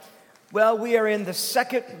Well, we are in the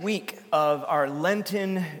second week of our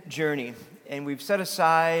Lenten journey, and we've set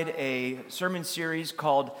aside a sermon series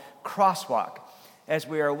called Crosswalk, as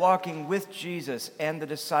we are walking with Jesus and the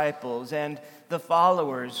disciples and the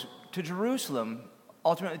followers to Jerusalem,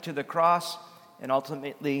 ultimately to the cross, and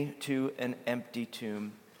ultimately to an empty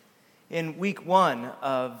tomb. In week one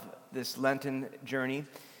of this Lenten journey,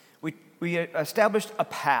 we established a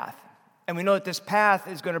path, and we know that this path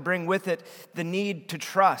is going to bring with it the need to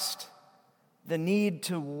trust, the need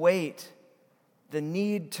to wait, the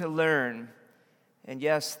need to learn, and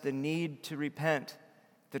yes, the need to repent,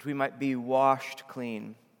 that we might be washed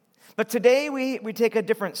clean. But today we take a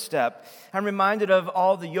different step. I'm reminded of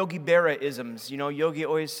all the Yogi Berra-isms. You know, Yogi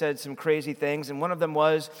always said some crazy things, and one of them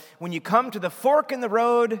was, when you come to the fork in the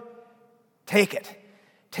road, take it.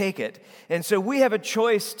 Take it. And so we have a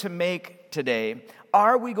choice to make today.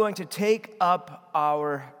 Are we going to take up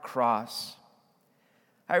our cross?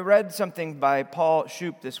 I read something by Paul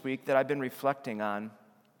Shoup this week that I've been reflecting on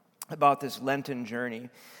about this Lenten journey,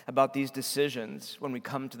 about these decisions when we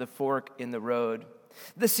come to the fork in the road.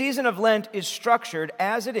 The season of Lent is structured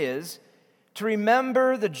as it is to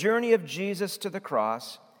remember the journey of Jesus to the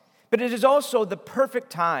cross, but it is also the perfect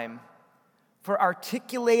time for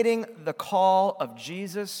articulating the call of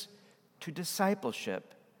Jesus to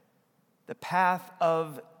discipleship, the path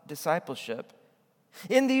of discipleship.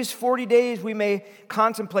 In these 40 days, we may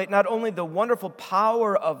contemplate not only the wonderful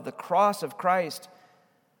power of the cross of Christ,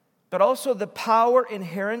 but also the power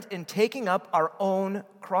inherent in taking up our own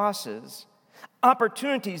crosses,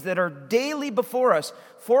 opportunities that are daily before us,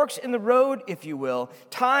 forks in the road, if you will,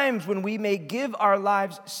 times when we may give our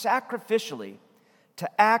lives sacrificially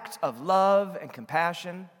to acts of love and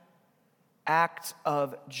compassion, acts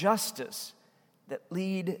of justice that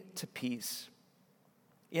lead to peace.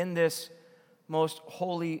 In this most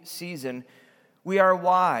holy season, we are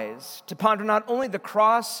wise to ponder not only the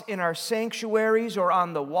cross in our sanctuaries or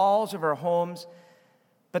on the walls of our homes,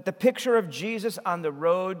 but the picture of Jesus on the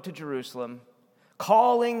road to Jerusalem,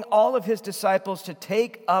 calling all of his disciples to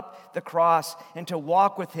take up the cross and to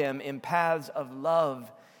walk with him in paths of love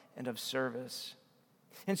and of service.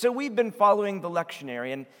 And so we've been following the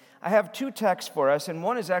lectionary, and I have two texts for us, and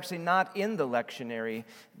one is actually not in the lectionary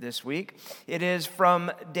this week. It is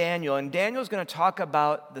from Daniel, and Daniel's going to talk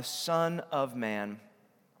about the Son of Man.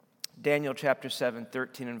 Daniel chapter 7,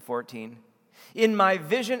 13 and 14. In my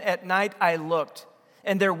vision at night I looked,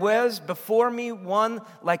 and there was before me one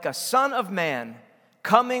like a son of man,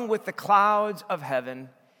 coming with the clouds of heaven.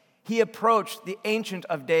 He approached the Ancient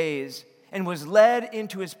of Days and was led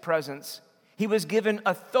into his presence. He was given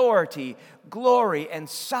authority, glory, and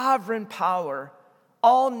sovereign power.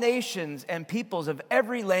 All nations and peoples of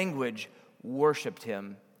every language worshiped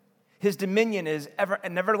him. His dominion is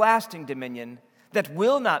an everlasting dominion that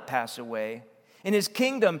will not pass away, and his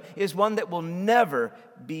kingdom is one that will never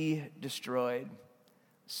be destroyed.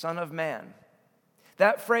 Son of Man.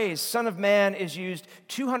 That phrase, Son of Man, is used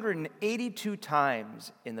 282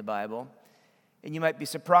 times in the Bible, and you might be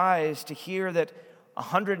surprised to hear that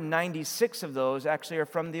 196 of those actually are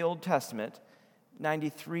from the Old Testament,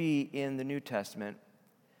 93 in the New Testament.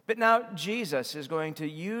 But now Jesus is going to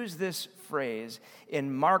use this phrase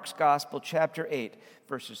in Mark's Gospel, chapter 8,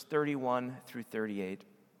 verses 31 through 38.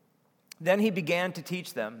 Then he began to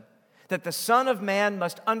teach them that the Son of Man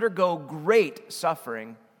must undergo great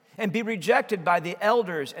suffering and be rejected by the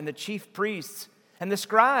elders and the chief priests and the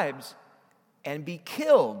scribes and be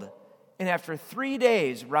killed, and after 3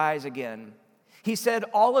 days rise again. He said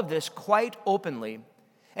all of this quite openly,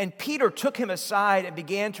 and Peter took him aside and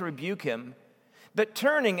began to rebuke him. But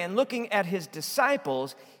turning and looking at his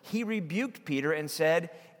disciples, he rebuked Peter and said,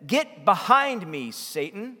 "Get behind me,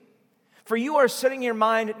 Satan, for you are setting your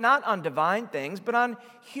mind not on divine things, but on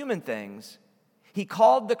human things." He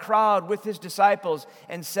called the crowd with his disciples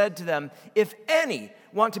and said to them, "If any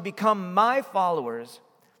want to become my followers,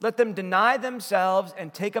 let them deny themselves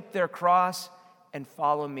and take up their cross and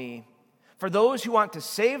follow me. For those who want to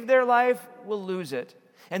save their life will lose it,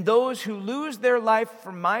 and those who lose their life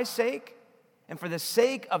for my sake and for the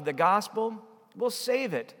sake of the gospel will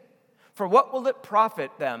save it. For what will it profit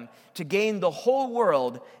them to gain the whole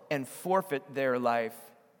world and forfeit their life?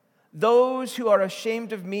 Those who are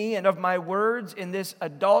ashamed of me and of my words in this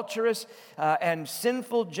adulterous and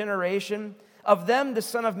sinful generation, of them the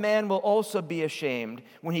Son of Man will also be ashamed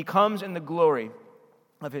when he comes in the glory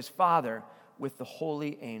of his Father with the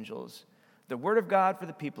holy angels." The word of God for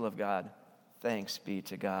the people of God. Thanks be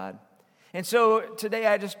to God. And so today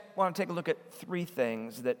I just want to take a look at three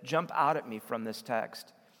things that jump out at me from this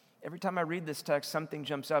text. Every time I read this text, something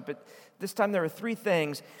jumps up. But this time there are three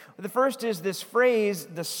things. The first is this phrase,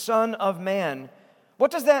 the Son of Man.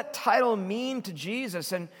 What does that title mean to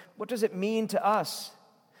Jesus, and what does it mean to us?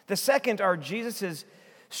 The second are Jesus'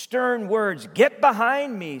 stern words, "Get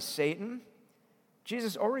behind me, Satan."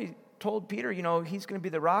 Jesus already told Peter, he's going to be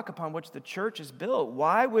the rock upon which the church is built.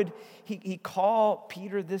 Why would he call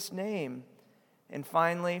Peter this name? And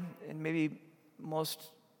finally, and maybe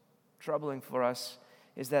most troubling for us,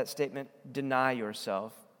 is that statement, "Deny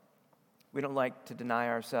yourself." We don't like to deny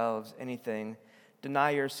ourselves anything. Deny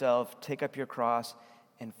yourself, take up your cross,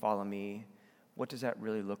 and follow me. What does that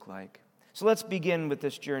really look like? So let's begin with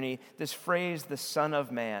this journey, this phrase, the Son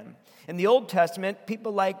of Man. In the Old Testament,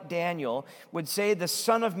 people like Daniel would say the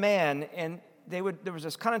Son of Man, and there was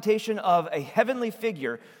this connotation of a heavenly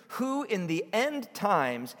figure who in the end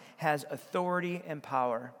times has authority and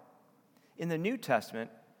power. In the New Testament,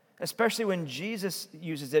 especially when Jesus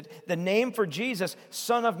uses it, the name for Jesus,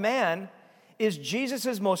 Son of Man, is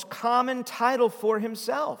Jesus' most common title for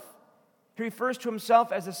himself. He refers to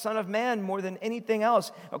himself as the Son of Man more than anything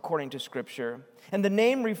else, according to Scripture. And the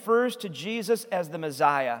name refers to Jesus as the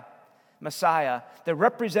Messiah, the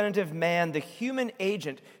representative man, the human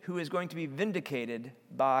agent who is going to be vindicated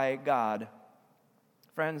by God.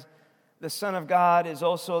 Friends, the Son of God is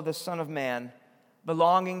also the Son of Man,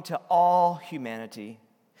 belonging to all humanity.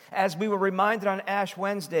 As we were reminded on Ash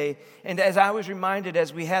Wednesday, and as I was reminded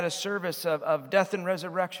as we had a service of death and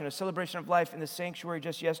resurrection, a celebration of life in the sanctuary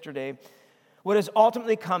just yesterday, what is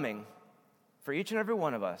ultimately coming for each and every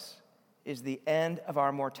one of us is the end of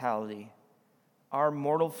our mortality. Our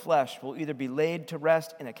mortal flesh will either be laid to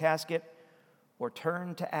rest in a casket or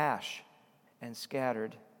turned to ash and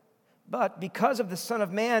scattered. But because of the Son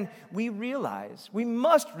of Man, we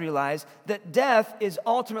must realize that death is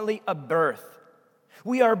ultimately a birth.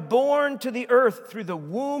 We are born to the earth through the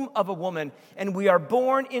womb of a woman, and we are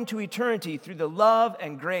born into eternity through the love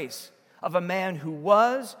and grace of a man who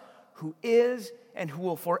was, who is, and who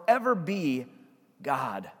will forever be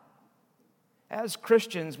God. As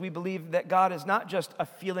Christians, we believe that God is not just a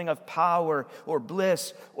feeling of power or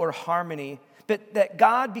bliss or harmony, but that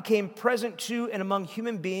God became present to and among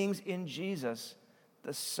human beings in Jesus,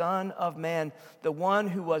 the Son of Man, the one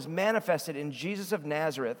who was manifested in Jesus of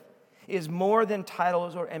Nazareth, is more than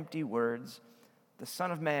titles or empty words. The Son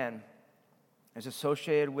of Man is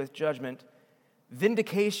associated with judgment,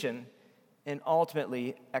 vindication, and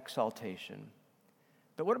ultimately exaltation.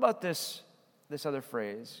 But what about this other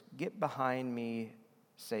phrase, "Get behind me,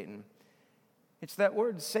 Satan"? It's that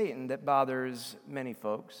word Satan that bothers many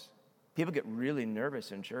folks. People get really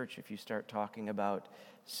nervous in church if you start talking about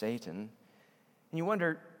Satan. And you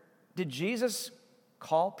wonder, did Jesus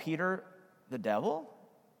call Peter the devil?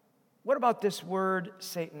 What about this word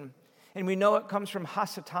Satan? And we know it comes from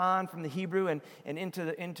Hasatan, from the Hebrew, and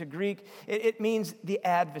into Greek. It means the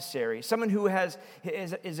adversary, someone who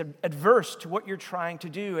is adverse to what you're trying to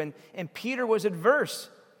do. And Peter was adverse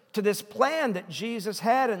to this plan that Jesus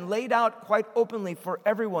had and laid out quite openly for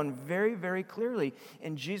everyone very, very clearly.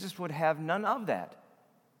 And Jesus would have none of that,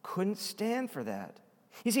 couldn't stand for that.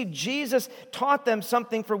 You see, Jesus taught them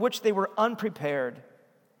something for which they were unprepared.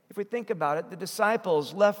 If we think about it, the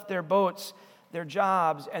disciples left their boats, their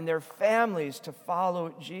jobs, and their families to follow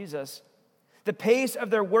Jesus. The pace of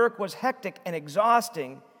their work was hectic and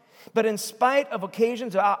exhausting, but in spite of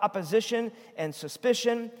occasions of opposition and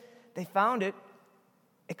suspicion, they found it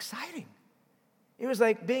exciting. It was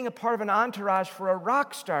like being a part of an entourage for a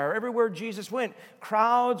rock star. Everywhere Jesus went,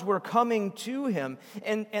 crowds were coming to him.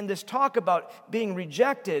 And this talk about being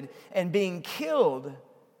rejected and being killed,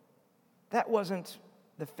 that wasn't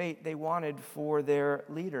the fate they wanted for their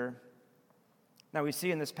leader. Now we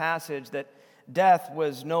see in this passage that death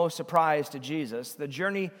was no surprise to Jesus. The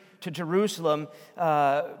journey to Jerusalem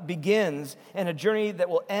begins, and a journey that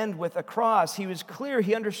will end with a cross. He was clear,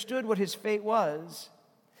 he understood what his fate was.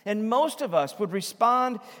 And most of us would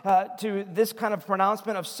respond to this kind of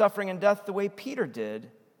pronouncement of suffering and death the way Peter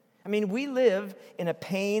did. I mean, we live in a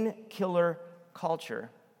painkiller culture.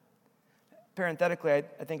 Parenthetically,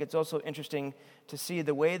 I think it's also interesting to see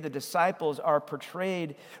the way the disciples are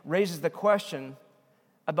portrayed raises the question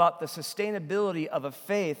about the sustainability of a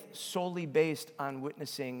faith solely based on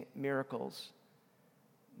witnessing miracles.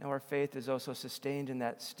 Now, our faith is also sustained in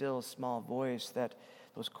that still small voice,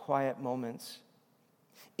 those quiet moments.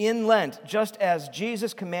 In Lent, just as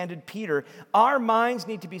Jesus commanded Peter, our minds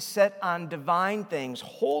need to be set on divine things,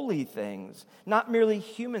 holy things, not merely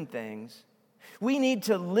human things. We need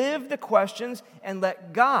to live the questions and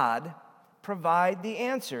let God provide the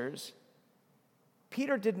answers.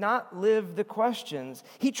 Peter did not live the questions.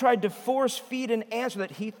 He tried to force feed an answer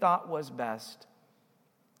that he thought was best.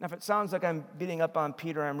 Now, if it sounds like I'm beating up on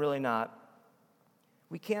Peter, I'm really not.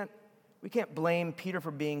 We can't blame Peter for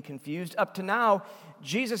being confused. Up to now,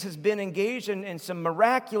 Jesus has been engaged in some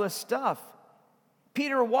miraculous stuff.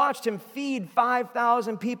 Peter watched him feed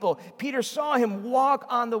 5,000 people. Peter saw him walk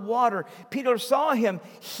on the water. Peter saw him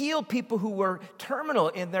heal people who were terminal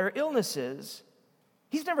in their illnesses.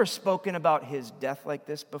 He's never spoken about his death like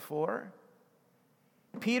this before.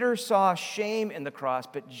 Peter saw shame in the cross,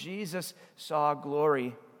 but Jesus saw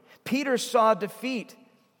glory. Peter saw defeat,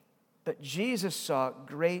 but Jesus saw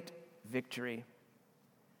great victory.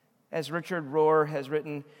 As Richard Rohr has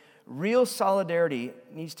written, real solidarity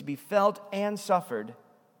needs to be felt and suffered.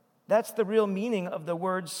 That's the real meaning of the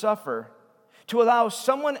word suffer. To allow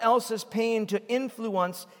someone else's pain to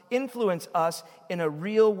influence us in a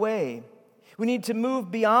real way. We need to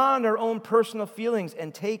move beyond our own personal feelings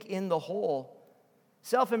and take in the whole.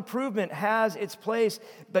 Self-improvement has its place,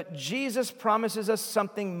 but Jesus promises us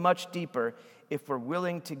something much deeper if we're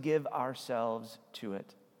willing to give ourselves to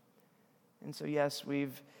it. And so, yes,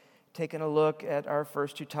 we've taken a look at our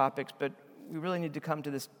first two topics, but we really need to come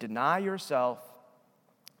to this: deny yourself,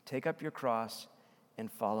 take up your cross,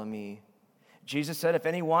 and follow me. Jesus said, if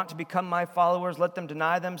any want to become my followers, let them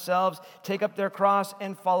deny themselves, take up their cross,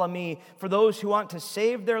 and follow me. For those who want to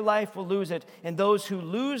save their life will lose it, and those who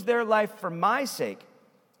lose their life for my sake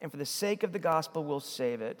and for the sake of the gospel will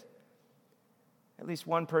save it. At least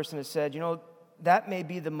one person has said, that may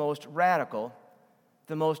be the most radical,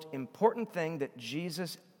 the most important thing that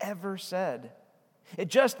Jesus ever said. It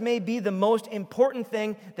just may be the most important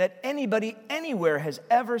thing that anybody anywhere has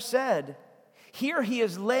ever said. Here he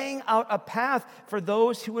is laying out a path for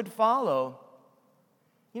those who would follow.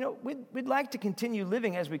 We'd like to continue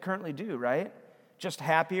living as we currently do, right? Just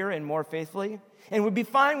happier and more faithfully. And we'd be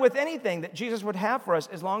fine with anything that Jesus would have for us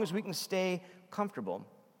as long as we can stay comfortable.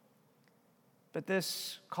 But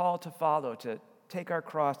this call to follow, to take our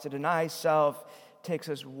cross, to deny self, takes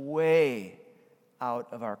us way out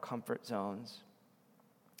of our comfort zones.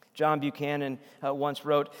 John Buchanan once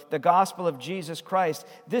wrote, the gospel of Jesus Christ,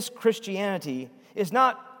 this Christianity, is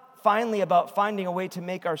not finally about finding a way to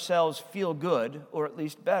make ourselves feel good, or at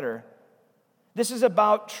least better. This is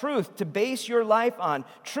about truth to base your life on,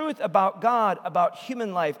 truth about God, about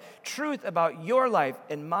human life, truth about your life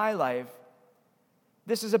and my life.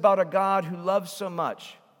 This is about a God who loves so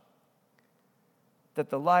much that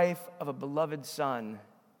the life of a beloved Son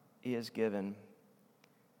is given.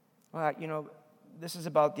 Well, this is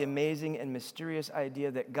about the amazing and mysterious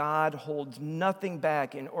idea that God holds nothing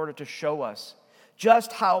back in order to show us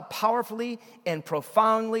just how powerfully and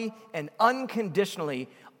profoundly and unconditionally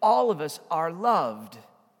all of us are loved.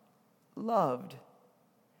 Loved.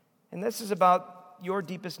 And this is about your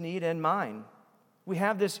deepest need and mine. We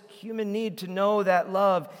have this human need to know that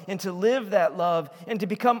love and to live that love and to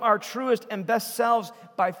become our truest and best selves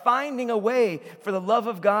by finding a way for the love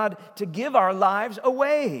of God to give our lives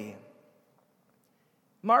away.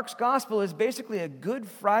 Mark's gospel is basically a Good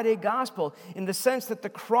Friday gospel in the sense that the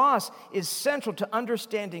cross is central to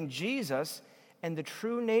understanding Jesus and the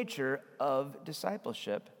true nature of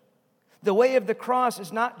discipleship. The way of the cross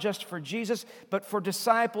is not just for Jesus, but for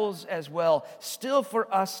disciples as well, still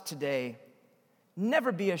for us today.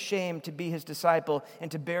 Never be ashamed to be his disciple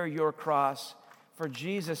and to bear your cross, for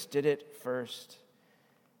Jesus did it first.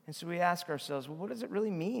 And so we ask ourselves, well, what does it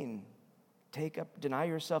really mean? Deny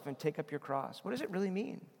yourself and take up your cross. What does it really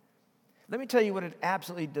mean? Let me tell you what it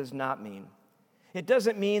absolutely does not mean. It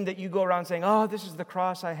doesn't mean that you go around saying, oh, this is the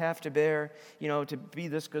cross I have to bear, to be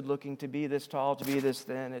this good looking, to be this tall, to be this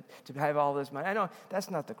thin, to have all this money. I know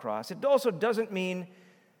that's not the cross. It also doesn't mean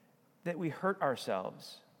that we hurt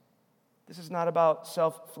ourselves. This is not about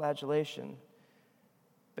self-flagellation.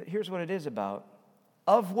 But here's what it is about.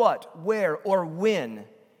 Of what, where, or when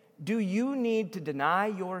do you need to deny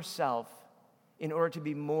yourself in order to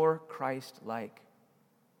be more Christ-like?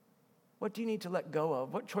 What do you need to let go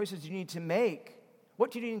of? What choices do you need to make? What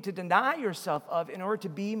do you need to deny yourself of in order to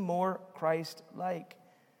be more Christ-like?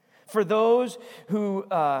 For those who,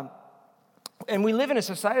 and we live in a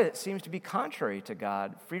society that seems to be contrary to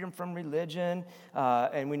God, freedom from religion,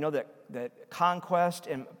 and we know that conquest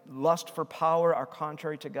and lust for power are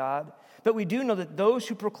contrary to God. But we do know that those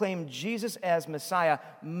who proclaim Jesus as Messiah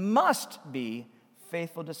must be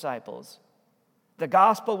faithful disciples. The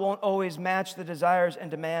gospel won't always match the desires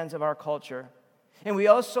and demands of our culture. And we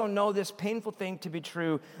also know this painful thing to be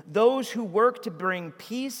true. Those who work to bring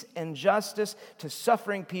peace and justice to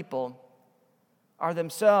suffering people are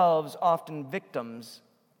themselves often victims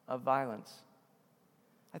of violence.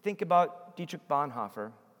 I think about Dietrich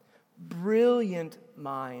Bonhoeffer, brilliant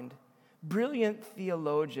mind, brilliant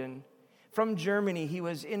theologian. From Germany, he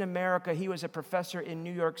was in America. He was a professor in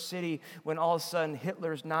New York City when all of a sudden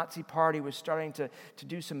Hitler's Nazi party was starting to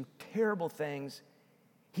do some terrible things.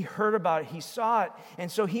 He heard about it, he saw it, and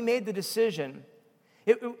so he made the decision.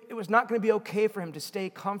 It was not going to be okay for him to stay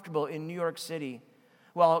comfortable in New York City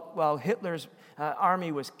while Hitler's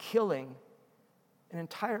army was killing an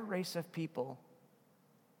entire race of people,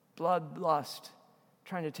 bloodlust,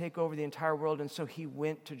 trying to take over the entire world. And so he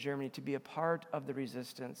went to Germany to be a part of the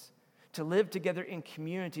resistance, to live together in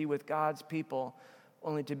community with God's people,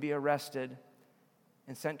 only to be arrested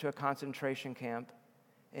and sent to a concentration camp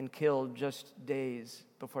and killed just days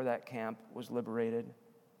before that camp was liberated.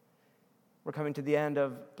 We're coming to the end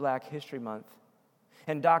of Black History Month.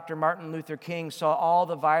 And Dr. Martin Luther King saw all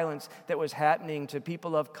the violence that was happening to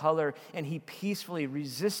people of color, and he peacefully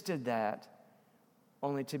resisted that,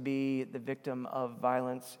 only to be the victim of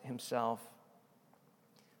violence himself.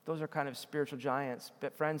 Those are kind of spiritual giants.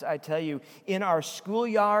 But friends, I tell you, in our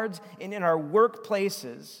schoolyards and in our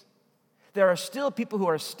workplaces, there are still people who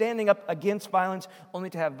are standing up against violence, only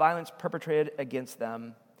to have violence perpetrated against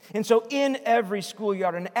them. And so in every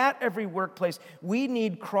schoolyard and at every workplace, we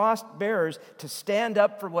need cross bearers to stand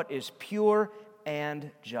up for what is pure and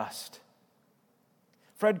just.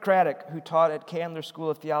 Fred Craddock, who taught at Candler School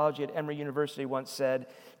of Theology at Emory University, once said,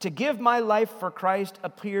 "To give my life for Christ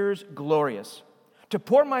appears glorious. To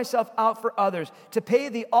pour myself out for others, to pay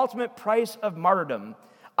the ultimate price of martyrdom.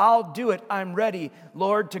 I'll do it, I'm ready,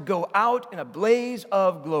 Lord, to go out in a blaze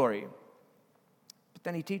of glory." But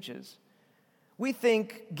then he teaches, we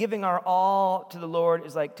think giving our all to the Lord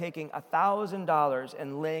is like taking $1,000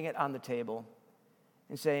 and laying it on the table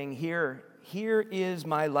and saying, here is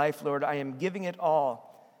my life, Lord, I am giving it all.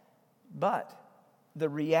 But the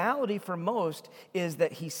reality for most is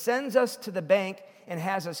that he sends us to the bank and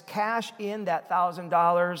has us cash in that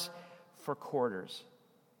 $1,000 for quarters.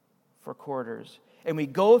 And we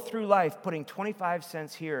go through life putting 25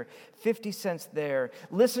 cents here, 50 cents there.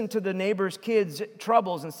 Listen to the neighbor's kids'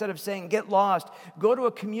 troubles instead of saying, get lost. Go to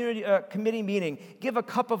a committee meeting. Give a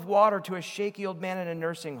cup of water to a shaky old man in a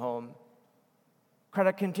nursing home.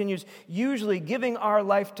 Craddock continues, usually giving our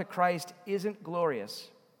life to Christ isn't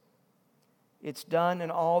glorious. It's done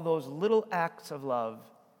in all those little acts of love,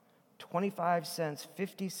 25 cents,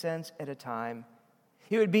 50 cents at a time.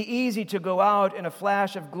 It would be easy to go out in a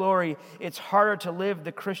flash of glory. It's harder to live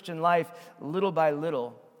the Christian life little by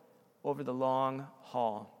little over the long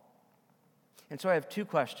haul. And so I have two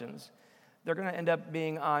questions. They're going to end up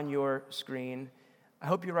being on your screen. I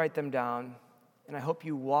hope you write them down, and I hope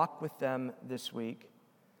you walk with them this week.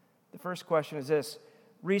 The first question is this.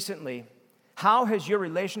 Recently, how has your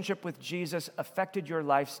relationship with Jesus affected your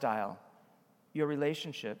lifestyle, your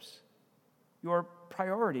relationships, your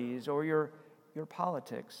priorities, or your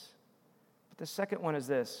politics? But the second one is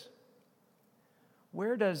this.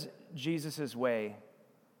 Where does Jesus' way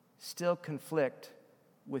still conflict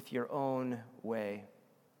with your own way?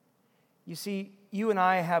 You see, you and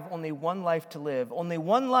I have only one life to live, only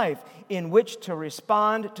one life in which to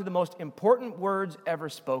respond to the most important words ever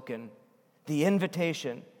spoken, the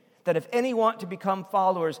invitation that if any want to become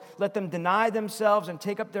followers, let them deny themselves and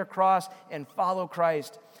take up their cross and follow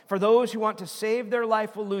Christ. For those who want to save their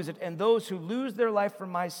life will lose it, and those who lose their life for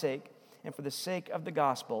my sake and for the sake of the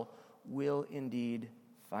gospel will indeed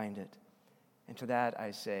find it. And to that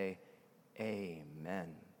I say, amen.